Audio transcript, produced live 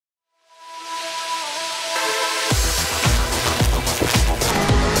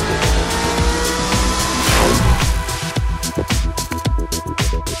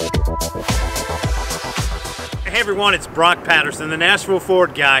everyone, it's Brock Patterson, the Nashville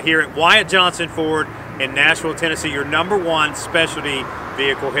Ford guy here at Wyatt Johnson Ford in Nashville, Tennessee, your #1 specialty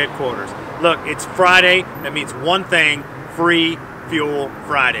vehicle headquarters. Look, it's Friday. That means one thing: free fuel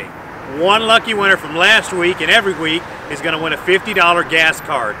Friday. One lucky winner from last week and every week is going to win a $50 gas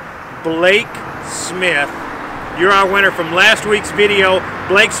card. Blake Smith, you're our winner from last week's video.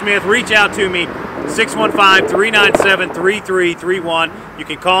 Blake Smith, reach out to me, 615-397-3331. You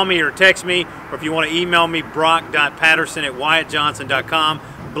can call me or text me, or if you want to email me, brock.patterson@wyattjohnson.com.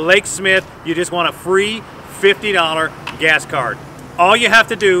 Blake Smith, you just want a free $50 gas card. All you have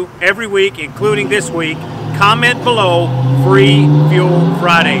to do every week, including this week, comment below Free Fuel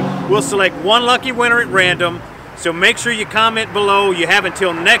Friday. We'll select one lucky winner at random, so make sure you comment below. You have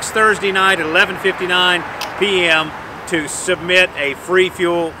until next Thursday night at 11:59 p.m. to submit a Free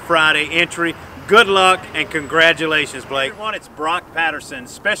Fuel Friday entry. Good luck and congratulations, Blake. Everyone, it's Brock Patterson,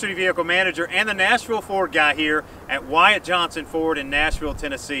 Specialty Vehicle Manager and the Nashville Ford guy here at Wyatt Johnson Ford in Nashville,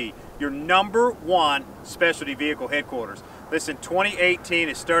 Tennessee, your #1 specialty vehicle headquarters. Listen, 2018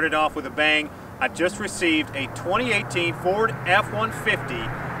 has started off with a bang. I just received a 2018 Ford F-150.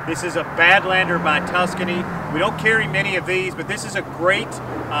 This is a Badlander by Tuscany. We don't carry many of these, but this is a great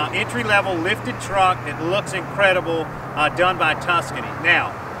entry-level lifted truck that looks incredible, done by Tuscany.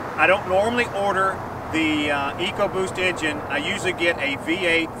 Now, I don't normally order the EcoBoost engine. I usually get a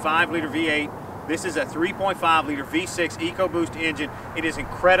V8, 5-liter V8. This is a 3.5-liter V6 EcoBoost engine. It is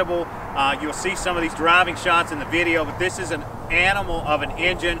incredible. You'll see some of these driving shots in the video, but this is an animal of an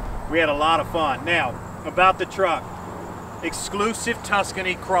engine. We had a lot of fun. Now, about the truck. Exclusive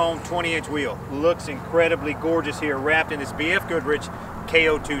Tuscany chrome 20-inch wheel. Looks incredibly gorgeous here, wrapped in this BF Goodrich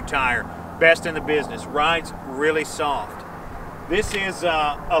KO2 tire. Best in the business. Rides really soft. This is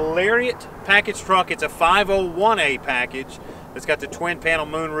a Lariat package truck. It's a 501A package. It's got the twin panel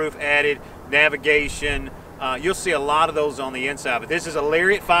moonroof added, navigation. You'll see a lot of those on the inside, but this is a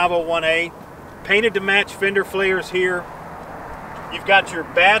Lariat 501A, painted to match fender flares here. You've got your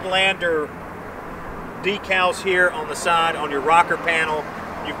Badlander decals here on the side on your rocker panel.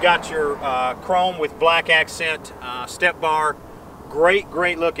 You've got your chrome with black accent step bar.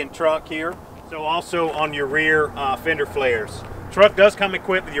 Great looking truck here. So also on your rear fender flares. Truck does come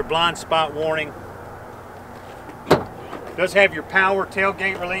equipped with your blind spot warning. Does have your power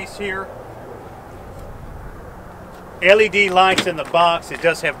tailgate release here. LED lights in the box. It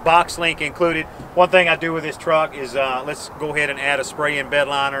does have box link included. One thing I do with this truck is let's go ahead and add a spray-in bed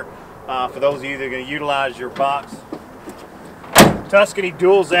liner for those of you that are going to utilize your box. Tuscany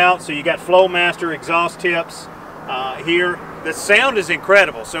duals out, so you got Flowmaster exhaust tips here. The sound is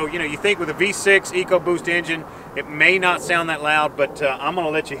incredible. So you think with a V6 EcoBoost engine, it may not sound that loud, but I'm going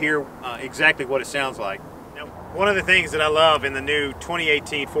to let you hear exactly what it sounds like. Now, one of the things that I love in the new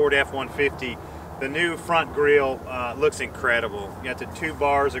 2018 Ford F-150, the new front grille looks incredible. You got the 2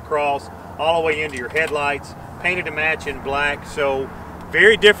 bars across all the way into your headlights, painted to match in black. So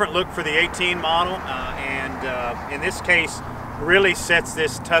very different look for the 18 model, and in this case really sets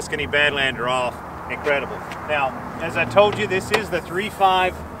this Tuscany Badlander off. Incredible. Now, as I told you, this is the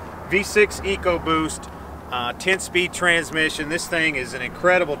 3.5 V6 EcoBoost 10-speed transmission. This thing is an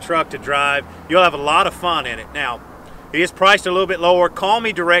incredible truck to drive. You'll have a lot of fun in it. Now, it is priced a little bit lower. Call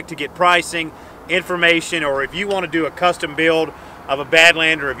me direct to get pricing, information, or if you want to do a custom build of a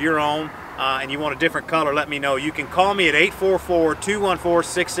Badlander of your own and you want a different color, let me know. You can call me at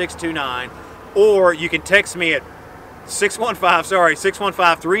 844-214-6629, or you can text me at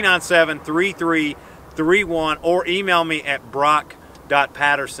 615-397-3331, or email me at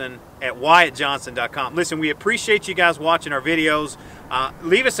brock.patterson@wyattjohnson.com. Listen, we appreciate you guys watching our videos.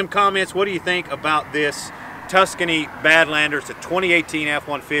 Leave us some comments. What do you think about this Tuscany Badlander? It's a 2018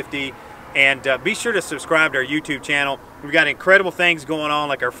 F-150. And be sure to subscribe to our YouTube channel. We've got incredible things going on,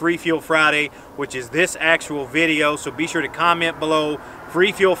 like our Free Fuel Friday, which is this actual video. So be sure to comment below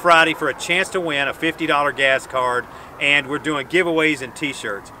Free Fuel Friday for a chance to win a $50 gas card. And we're doing giveaways and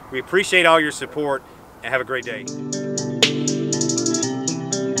t-shirts. We appreciate all your support, and have a great day.